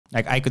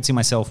Like I could see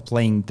myself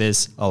playing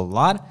this a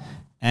lot,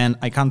 and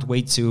I can't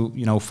wait to,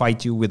 you know,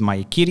 fight you with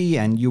my kitty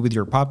and you with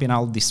your puppy, and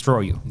I'll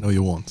destroy you. No,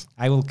 you won't.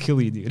 I will kill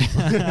you, dude.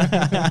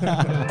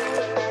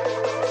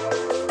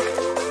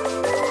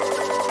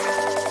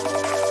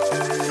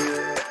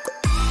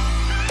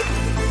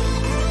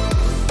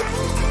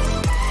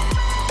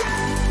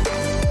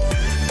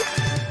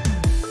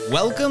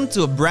 Welcome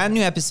to a brand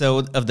new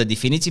episode of the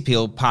DFINITY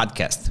Pill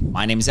podcast.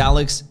 My name is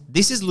Alex,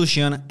 this is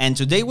Lucian, and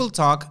today we'll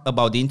talk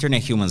about the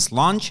Internet Humans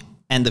launch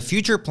and the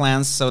future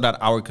plans so that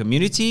our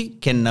community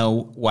can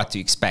know what to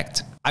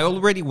expect. I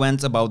already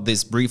went about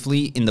this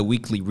briefly in the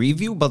weekly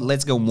review, but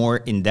let's go more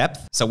in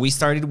depth. So we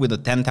started with a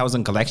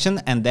 10,000 collection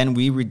and then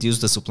we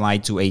reduced the supply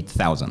to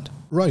 8,000.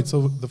 Right,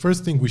 so the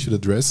first thing we should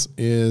address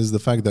is the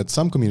fact that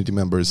some community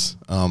members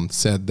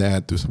said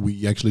that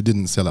we actually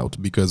didn't sell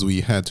out because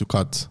we had to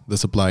cut the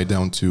supply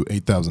down to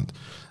 8,000.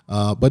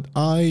 But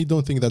I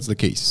don't think that's the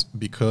case,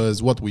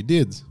 because what we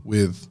did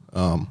with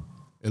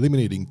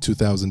eliminating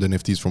 2,000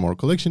 NFTs from our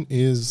collection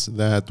is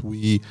that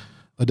we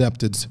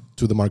adapted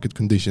to the market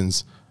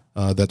conditions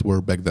that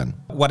were back then.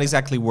 What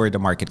exactly were the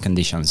market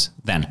conditions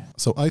then?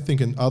 So I think,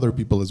 and other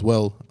people as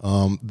well,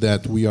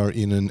 that we are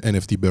in an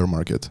NFT bear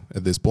market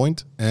at this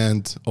point,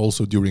 and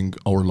also during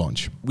our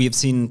launch. We've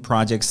seen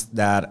projects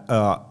that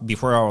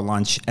before our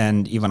launch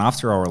and even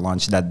after our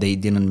launch that they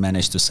didn't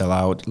manage to sell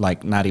out,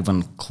 like not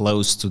even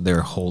close to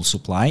their whole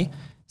supply.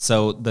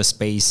 So the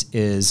space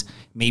is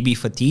maybe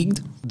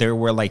fatigued. There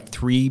were like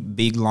 3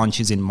 big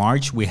launches in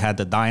March. We had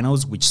the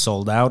dinos, which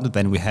sold out.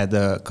 Then we had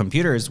the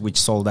computers, which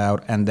sold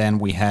out. And then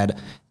we had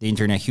the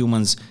Internet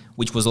Humans,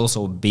 which was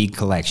also a big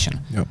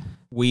collection. Yep.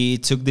 We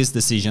took this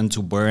decision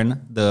to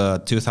burn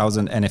the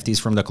 2,000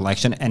 NFTs from the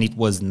collection, and it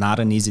was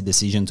not an easy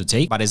decision to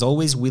take. But as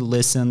always, we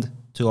listened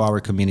to our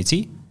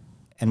community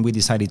and we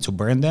decided to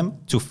burn them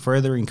to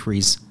further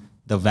increase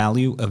the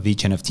value of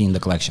each NFT in the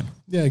collection.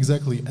 Yeah,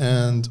 exactly.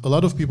 And a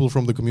lot of people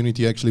from the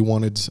community actually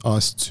wanted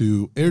us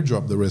to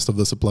airdrop the rest of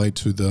the supply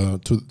to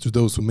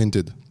those who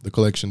minted the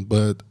collection.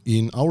 But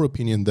in our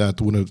opinion, that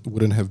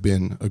wouldn't have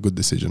been a good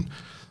decision,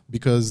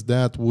 because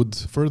that would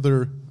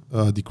further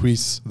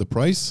decrease the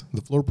price,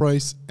 the floor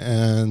price,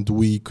 and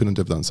we couldn't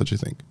have done such a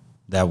thing.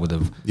 That would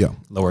have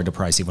lowered the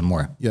price even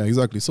more. Yeah,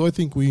 exactly. So I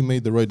think we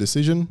made the right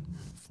decision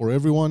for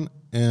everyone,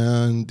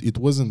 and it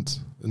wasn't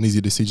an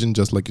easy decision,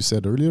 just like you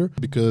said earlier,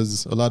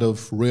 because a lot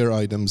of rare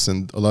items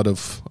and a lot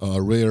of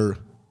rare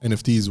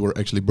NFTs were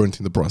actually burnt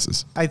in the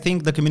process. I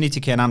think the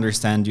community can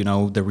understand, you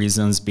know, the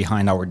reasons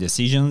behind our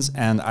decisions,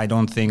 and I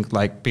don't think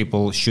like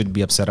people should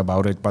be upset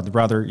about it, but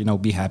rather, you know,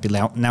 be happy.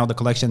 Now the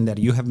collection that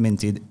you have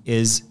minted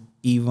is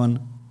even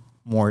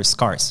more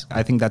scarce.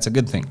 I think that's a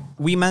good thing.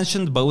 We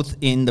mentioned both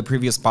in the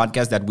previous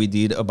podcast that we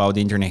did about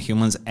the Internet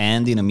Humans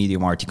and in a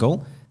Medium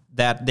article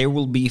that there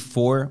will be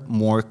 4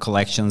 more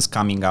collections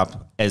coming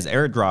up as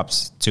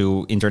airdrops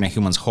to Internet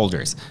Humans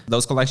holders.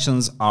 Those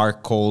collections are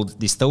called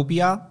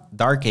Dystopia,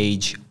 Dark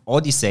Age,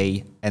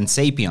 Odyssey, and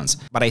Sapiens.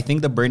 But I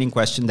think the burning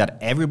question that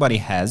everybody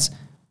has,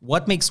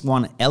 what makes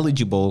one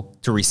eligible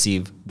to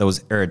receive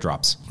those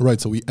airdrops?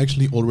 Right, so we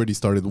actually already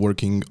started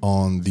working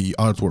on the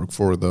artwork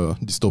for the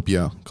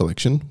Dystopia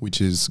collection, which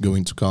is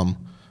going to come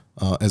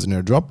as an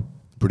airdrop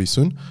pretty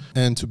soon.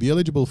 And to be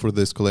eligible for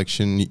this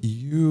collection,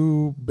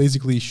 you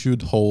basically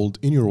should hold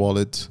in your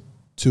wallet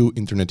 2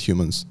 Internet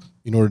Humans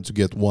in order to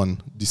get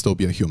 1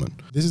 Dystopia human.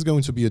 This is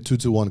going to be a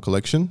 2-to-1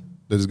 collection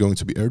that is going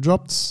to be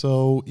airdropped.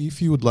 So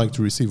if you would like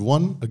to receive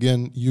 1,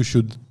 again, you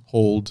should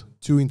hold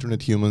 2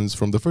 Internet Humans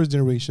from the first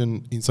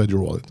generation inside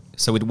your wallet.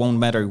 So it won't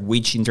matter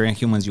which Internet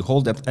Humans you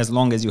hold, as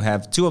long as you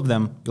have 2 of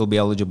them, you'll be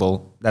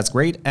eligible. That's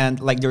great. And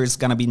like there's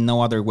gonna be no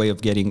other way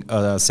of getting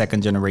a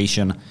second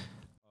generation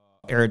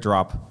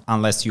airdrop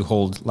unless you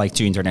hold like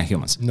 2 Internet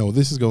Humans. No,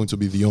 this is going to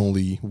be the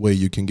only way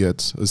you can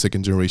get a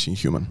second generation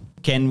human.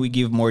 Can we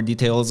give more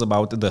details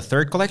about the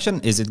 3rd collection?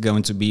 Is it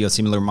going to be a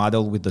similar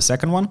model with the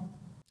 2nd one?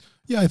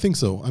 Yeah, I think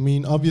so. I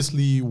mean,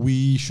 obviously,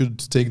 we should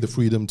take the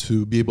freedom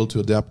to be able to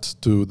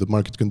adapt to the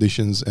market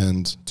conditions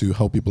and to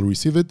how people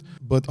receive it.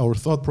 But our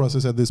thought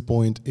process at this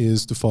point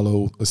is to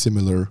follow a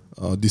similar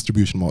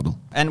distribution model.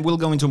 And we'll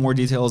go into more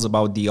details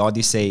about the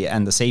Odyssey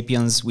and the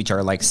Sapiens, which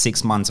are like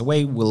 6 months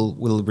away.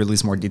 We'll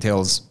release more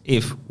details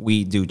if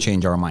we do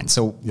change our mind.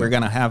 So we're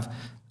going to have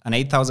an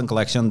 8,000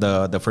 collection,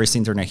 the first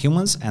Internet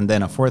Humans, and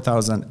then a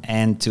 4,000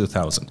 and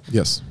 2,000.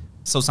 Yes.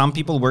 So some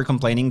people were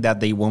complaining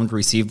that they won't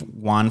receive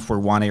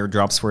 1-for-1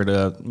 airdrops for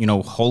the, you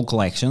know, whole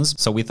collections.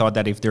 So we thought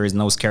that if there is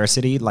no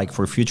scarcity, like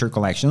for future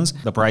collections,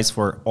 the price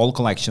for all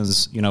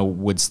collections, you know,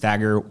 would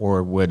stagger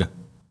or would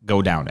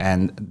go down.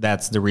 And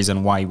that's the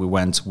reason why we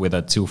went with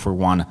a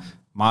 2-for-1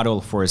 model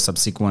for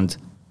subsequent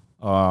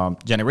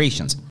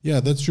generations.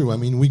 Yeah, that's true. I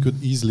mean, we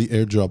could easily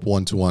airdrop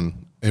 1-to-1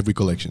 every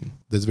collection.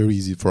 That's very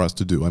easy for us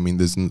to do. I mean,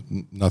 there's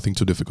nothing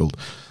too difficult.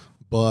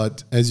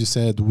 But as you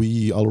said,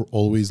 we are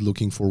always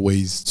looking for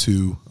ways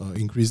to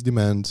increase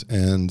demand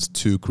and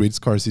to create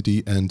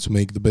scarcity and to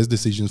make the best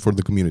decisions for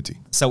the community.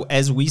 So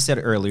as we said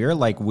earlier,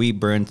 like we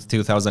burned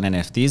 2,000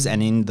 NFTs,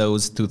 and in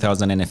those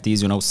 2,000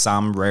 NFTs, you know,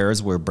 some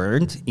rares were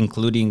burned,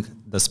 including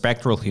the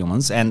spectral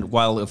humans. And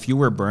while a few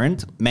were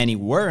burned, many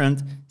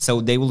weren't,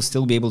 so they will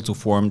still be able to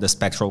form the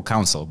Spectral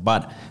Council.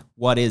 But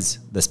what is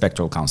the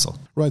Spectral Council?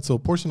 Right, so a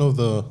portion of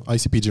the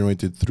ICP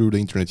generated through the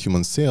Internet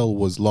Human sale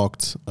was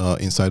locked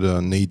inside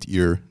an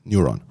 8-year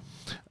neuron.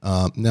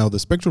 Now, the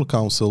Spectral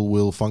Council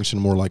will function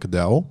more like a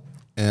DAO,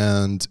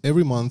 and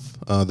every month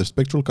the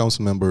Spectral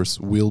Council members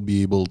will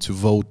be able to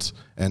vote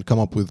and come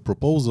up with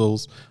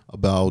proposals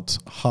about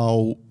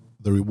how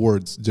the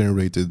rewards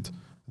generated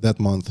that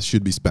month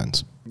should be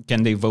spent.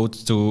 Can they vote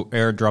to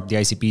airdrop the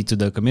ICP to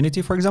the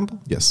community, for example?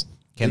 Yes.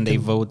 Can they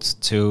vote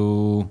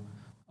to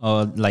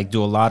like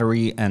do a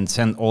lottery and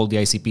send all the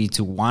ICP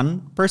to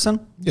one person?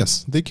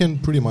 Yes, they can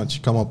pretty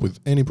much come up with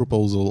any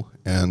proposal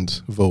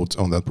and vote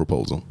on that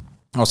proposal.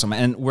 Awesome.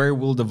 And where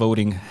will the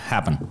voting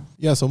happen?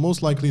 Yeah, so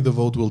most likely the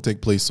vote will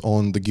take place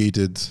on the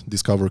gated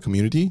Discover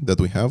community that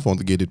we have on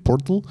the gated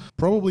portal,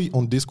 probably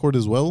on Discord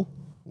as well.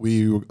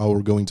 We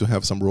are going to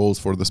have some roles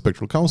for the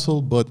Spectral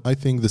Council, but I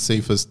think the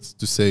safest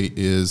to say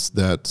is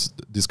that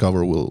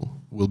Discover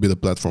will be the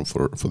platform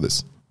for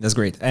this. That's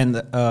great. And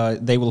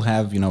they will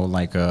have, you know,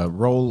 like a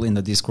role in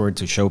the Discord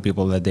to show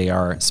people that they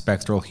are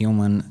spectral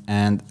human.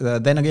 And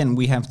then again,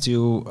 we have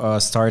to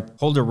start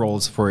holder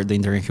roles for the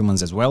Internet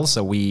Humans as well.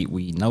 So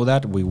we know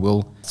that. We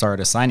will start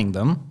assigning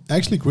them. I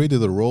actually created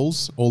the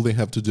roles. All they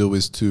have to do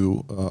is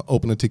to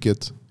open a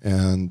ticket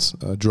and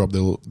drop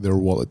their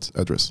wallet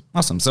address.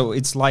 Awesome. So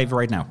it's live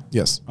right now?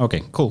 Yes.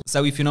 Okay, cool.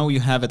 So if you know you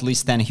have at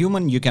least 10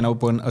 human, you can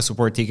open a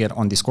support ticket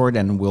on Discord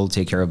and we'll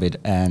take care of it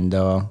and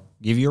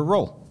give you a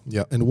role.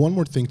 Yeah, and one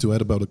more thing to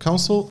add about the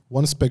council,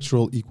 one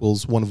spectral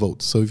equals one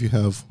vote. So if you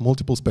have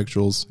multiple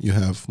spectrals, you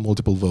have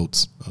multiple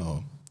votes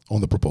on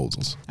the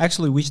proposals.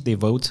 Actually, which they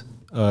vote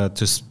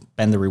to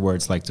spend the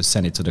rewards, like to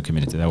send it to the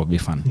community. That would be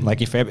fun.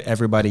 Like if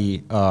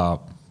everybody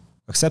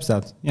accepts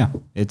that, yeah,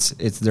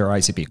 it's their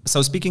ICP.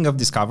 So speaking of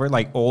Discover,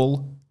 like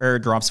all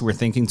airdrops, we're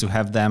thinking to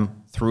have them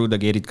through the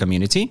gated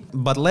community.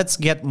 But let's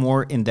get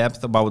more in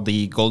depth about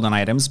the golden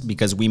items,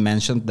 because we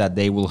mentioned that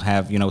they will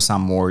have, you know,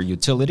 some more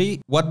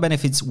utility. What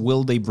benefits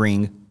will they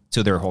bring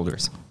to their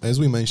holders? As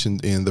we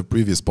mentioned in the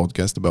previous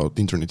podcast about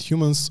Internet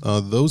Humans,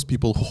 those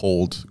people who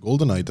hold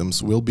golden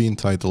items will be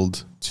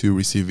entitled to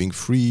receiving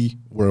free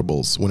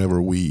wearables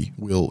whenever we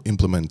will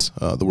implement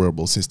the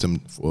wearable system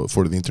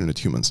for the Internet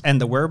Humans.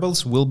 And the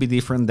wearables will be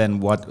different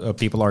than what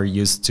people are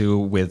used to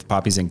with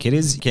Puppies and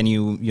Kitties. Can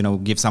you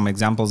give some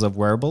examples of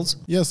wearables?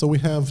 Yeah, so we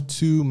have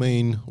two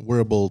main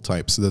wearable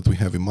types that we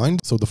have in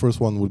mind. So the first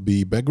one would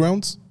be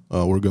backgrounds.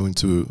 We're going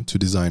to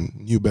design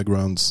new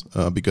backgrounds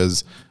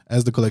because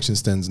as the collection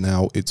stands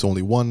now, it's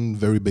only one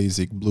very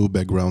basic blue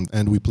background,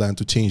 and we plan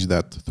to change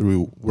that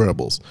through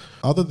wearables.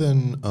 Other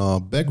than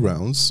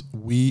backgrounds,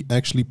 we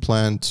actually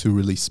plan to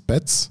release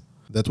pets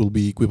that will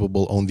be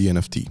equipable on the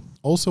NFT.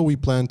 Also, we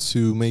plan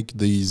to make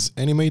these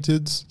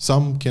animated.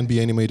 Some can be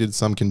animated,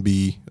 some can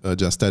be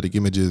just static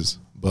images,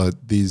 but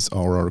these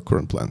are our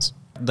current plans.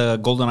 The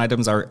golden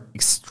items are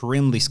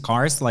extremely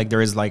scarce. Like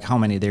there is like how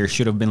many? There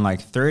should have been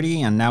like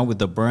 30, and now with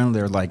the burn,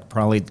 they're like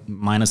probably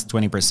minus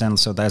 20%.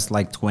 So that's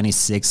like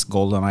 26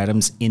 golden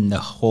items in the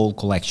whole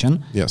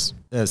collection. Yes.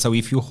 So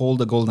if you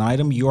hold a golden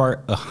item, you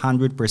are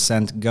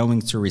 100% going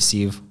to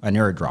receive an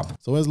airdrop.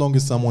 So as long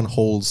as someone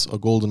holds a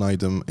golden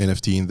item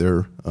NFT in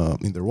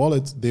their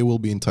wallet, they will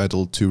be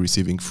entitled to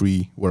receiving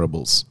free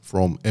wearables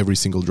from every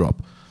single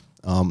drop.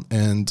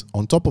 And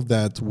on top of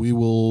that, we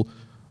will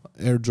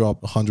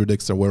airdrop 100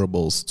 extra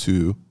wearables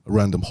to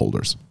random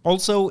holders.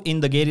 Also in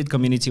the gated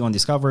community on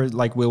Discover,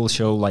 like we will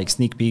show like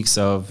sneak peeks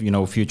of,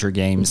 future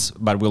games,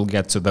 but we'll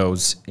get to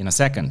those in a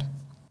second.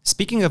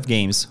 Speaking of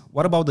games,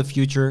 what about the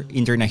future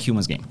Internet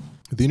Humans game?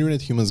 The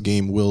Internet Humans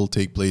game will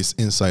take place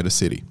inside a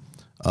city.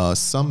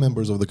 Some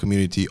members of the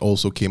community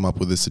also came up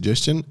with this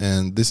suggestion,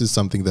 and this is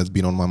something that's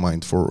been on my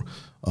mind for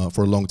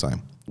a long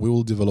time. We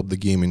will develop the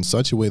game in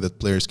such a way that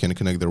players can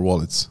connect their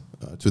wallets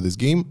to this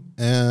game,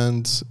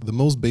 and the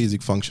most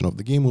basic function of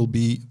the game will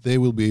be they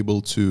will be able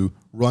to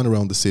run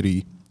around the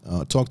city,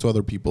 talk to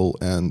other people,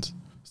 and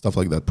stuff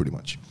like that pretty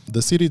much.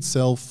 The city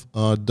itself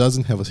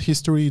doesn't have a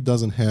history,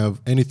 doesn't have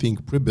anything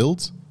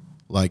pre-built,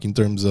 like in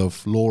terms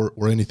of lore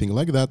or anything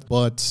like that,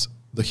 but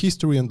the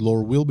history and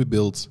lore will be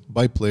built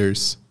by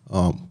players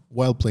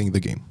while playing the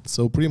game.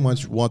 So pretty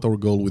much what our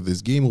goal with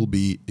this game will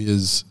be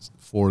is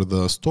for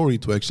the story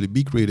to actually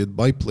be created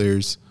by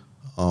players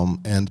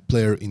and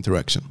player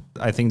interaction.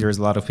 I think there's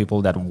a lot of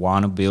people that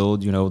want to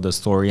build, the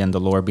story and the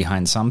lore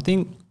behind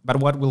something, but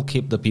what will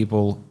keep the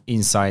people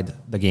inside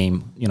the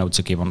game,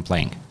 to keep on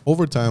playing?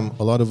 Over time,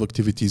 a lot of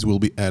activities will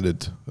be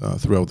added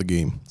throughout the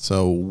game.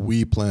 So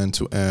we plan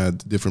to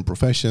add different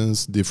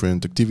professions,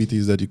 different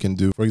activities that you can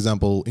do. For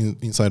example,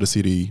 inside a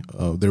city,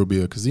 there will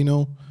be a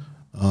casino,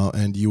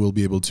 and you will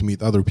be able to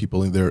meet other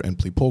people in there and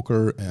play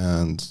poker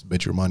and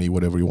bet your money,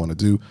 whatever you want to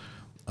do.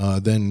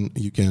 then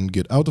you can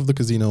get out of the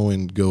casino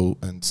and go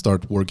and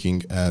start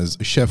working as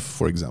a chef,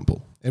 for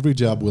example. Every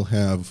job will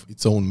have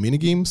its own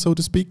minigame, so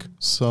to speak.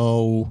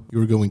 So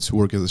you're going to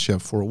work as a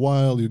chef for a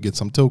while, you get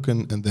some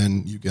token, and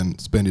then you can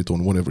spend it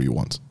on whatever you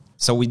want.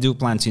 So we do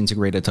plan to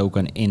integrate a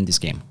token in this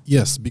game.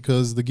 Yes,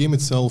 because the game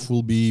itself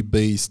will be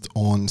based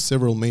on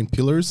several main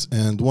pillars,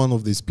 and one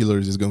of these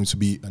pillars is going to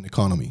be an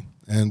economy.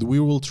 And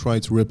we will try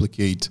to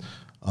replicate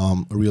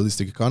a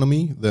realistic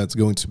economy that's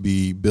going to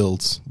be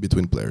built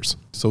between players.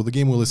 So the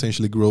game will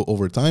essentially grow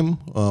over time.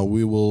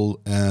 We will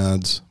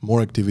add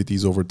more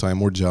activities over time,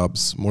 more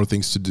jobs, more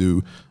things to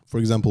do. For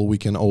example, we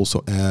can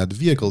also add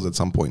vehicles at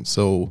some point.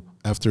 So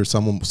after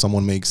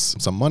someone makes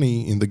some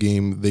money in the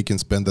game, they can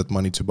spend that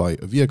money to buy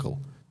a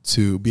vehicle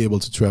to be able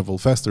to travel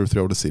faster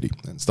throughout the city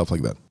and stuff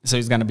like that. So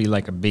it's going to be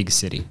like a big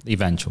city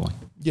eventually.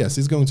 Yes,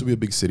 it's going to be a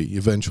big city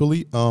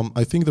eventually.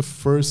 I think the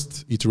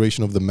first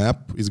iteration of the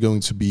map is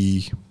going to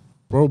be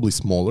probably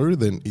smaller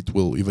than it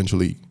will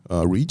eventually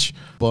reach.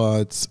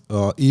 But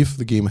if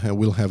the game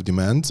will have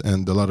demand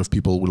and a lot of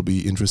people will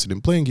be interested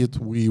in playing it,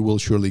 we will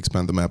surely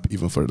expand the map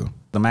even further.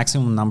 The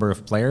maximum number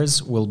of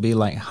players will be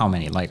like how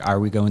many? Like, are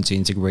we going to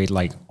integrate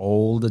like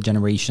all the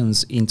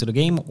generations into the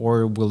game,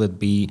 or will it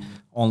be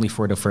only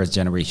for the first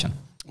generation?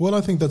 Well,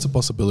 I think that's a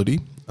possibility,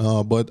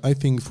 but I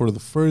think for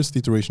the first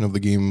iteration of the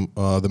game,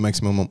 the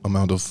maximum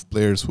amount of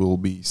players will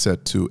be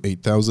set to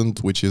 8,000,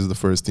 which is the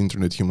first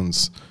Internet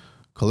Humans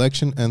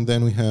collection, and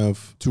then we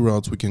have two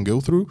routes we can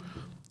go through.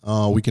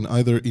 We can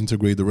either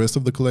integrate the rest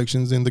of the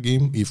collections in the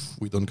game if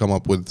we don't come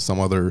up with some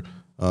other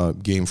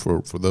game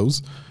for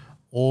those,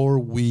 or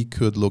we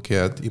could look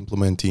at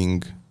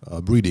implementing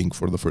breeding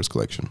for the first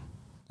collection.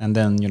 And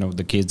then, you know,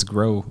 the kids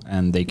grow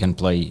and they can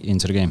play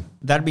into the game.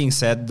 That being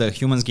said, the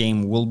Humans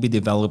game will be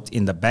developed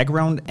in the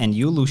background, and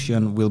you,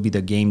 Lucian, will be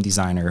the game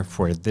designer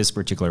for this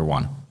particular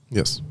one.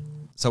 Yes.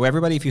 So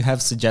everybody, if you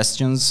have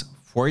suggestions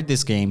for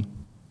this game,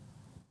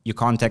 you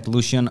contact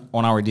Lucian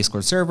on our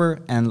Discord server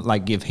and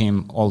like give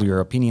him all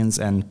your opinions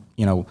and,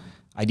 you know,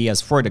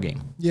 ideas for the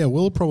game. Yeah,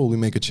 we'll probably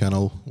make a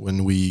channel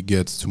when we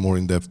get to more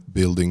in-depth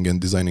building and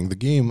designing the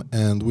game,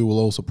 and we will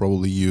also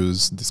probably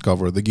use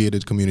Discover, the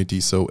gated community,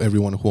 so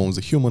everyone who owns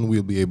a human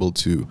will be able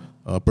to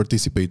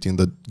participate in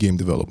the game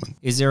development.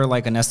 Is there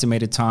like an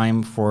estimated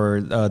time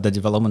for the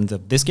development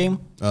of this game?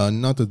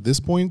 Not at this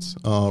point.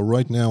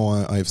 Right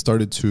now I've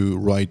started to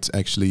write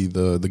actually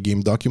the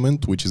game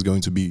document, which is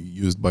going to be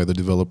used by the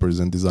developers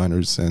and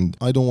designers, and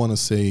I don't want to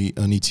say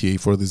an ETA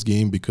for this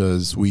game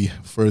because we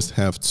first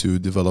have to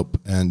develop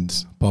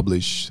and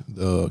publish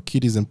the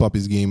Kitties and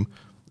Puppies game.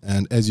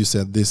 And as you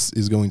said, this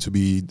is going to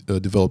be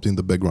developed in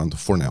the background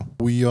for now.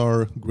 We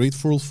are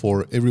grateful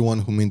for everyone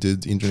who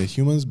minted Internet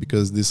Humans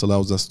because this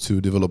allows us to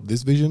develop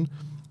this vision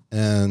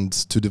and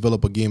to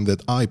develop a game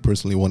that I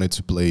personally wanted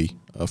to play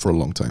for a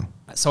long time.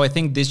 So I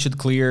think this should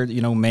clear,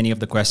 you know, many of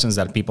the questions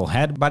that people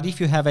had. But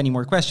if you have any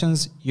more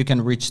questions, you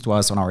can reach to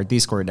us on our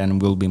Discord and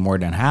we'll be more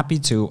than happy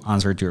to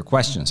answer to your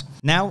questions.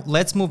 Now,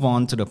 let's move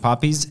on to the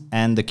Puppies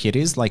and the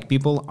Kitties. Like,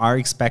 people are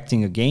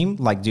expecting a game.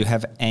 Like, do you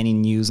have any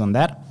news on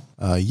that?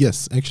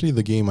 Yes, actually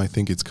the game, I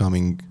think it's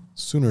coming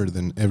sooner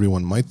than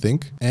everyone might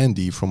think.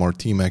 Andy from our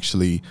team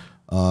actually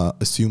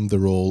assumed the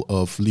role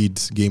of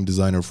lead game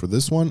designer for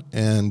this one,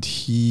 and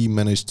he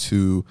managed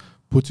to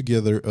put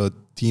together a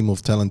team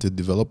of talented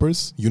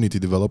developers, Unity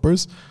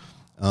developers,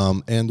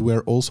 and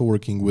we're also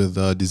working with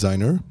a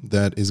designer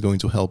that is going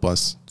to help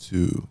us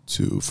to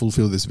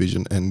fulfill this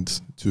vision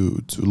and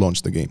to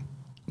launch the game.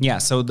 Yeah,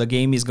 so the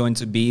game is going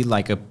to be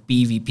like a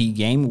PvP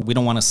game. We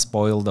don't want to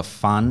spoil the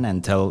fun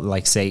and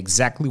say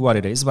exactly what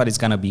it is, but it's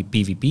going to be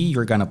PvP.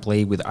 You're going to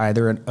play with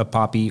either a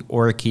puppy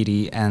or a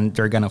kitty, and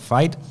they're going to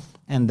fight,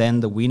 and then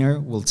the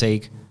winner will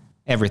take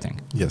everything.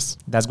 Yes.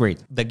 That's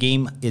great. The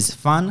game is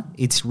fun,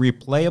 it's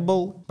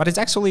replayable, but it's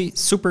actually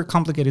super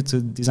complicated to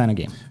design a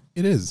game.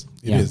 It is.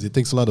 It is. It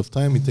takes a lot of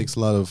time, it takes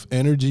a lot of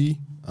energy,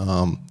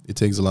 it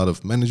takes a lot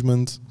of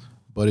management.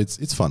 But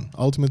it's fun.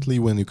 Ultimately,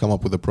 when you come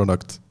up with a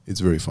product, it's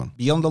very fun.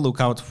 Be on the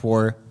lookout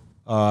for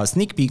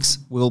sneak peeks.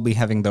 We'll be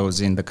having those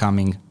in the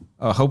coming,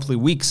 hopefully,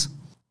 weeks.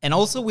 And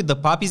also with the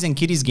Puppies and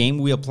Kitties game,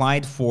 we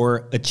applied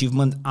for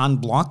Achievement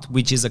Unblocked,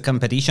 which is a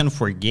competition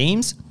for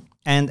games.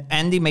 And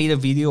Andy made a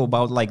video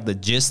about like the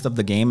gist of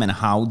the game and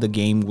how the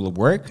game will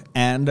work.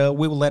 And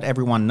we will let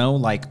everyone know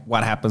like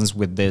what happens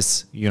with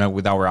this, you know,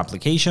 with our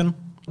application.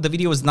 The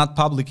video is not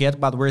public yet,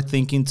 but we're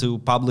thinking to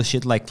publish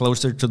it like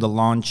closer to the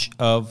launch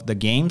of the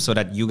game so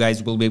that you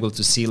guys will be able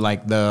to see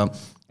like the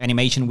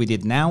animation we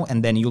did now,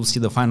 and then you'll see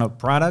the final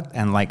product.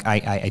 And like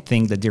I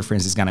think the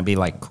difference is gonna be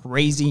like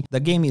crazy. The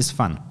game is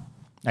fun.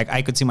 Like,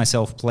 I could see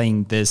myself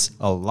playing this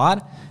a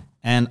lot,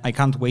 and I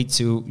can't wait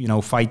to, you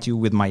know, fight you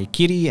with my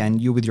kitty and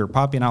you with your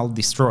puppy, and I'll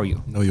destroy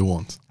you. No, you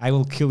won't. I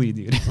will kill you,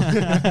 dude.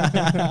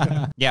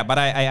 Yeah, but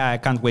I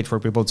can't wait for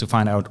people to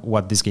find out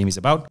what this game is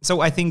about.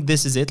 So I think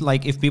this is it.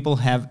 Like, if people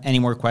have any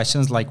more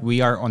questions, like,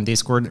 we are on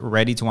Discord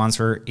ready to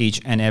answer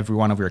each and every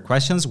one of your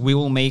questions. We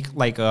will make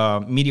like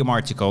a Medium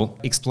article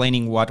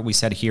explaining what we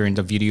said here in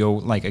the video,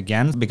 like,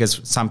 again, because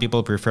some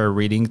people prefer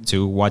reading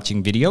to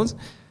watching videos.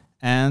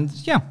 And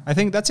yeah, I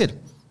think that's it.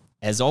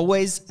 As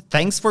always,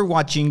 thanks for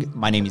watching.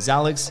 My name is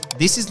Alex,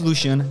 this is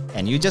Lucian,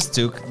 and you just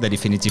took the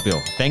DFINITY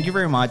Pill. Thank you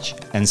very much,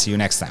 and see you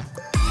next time.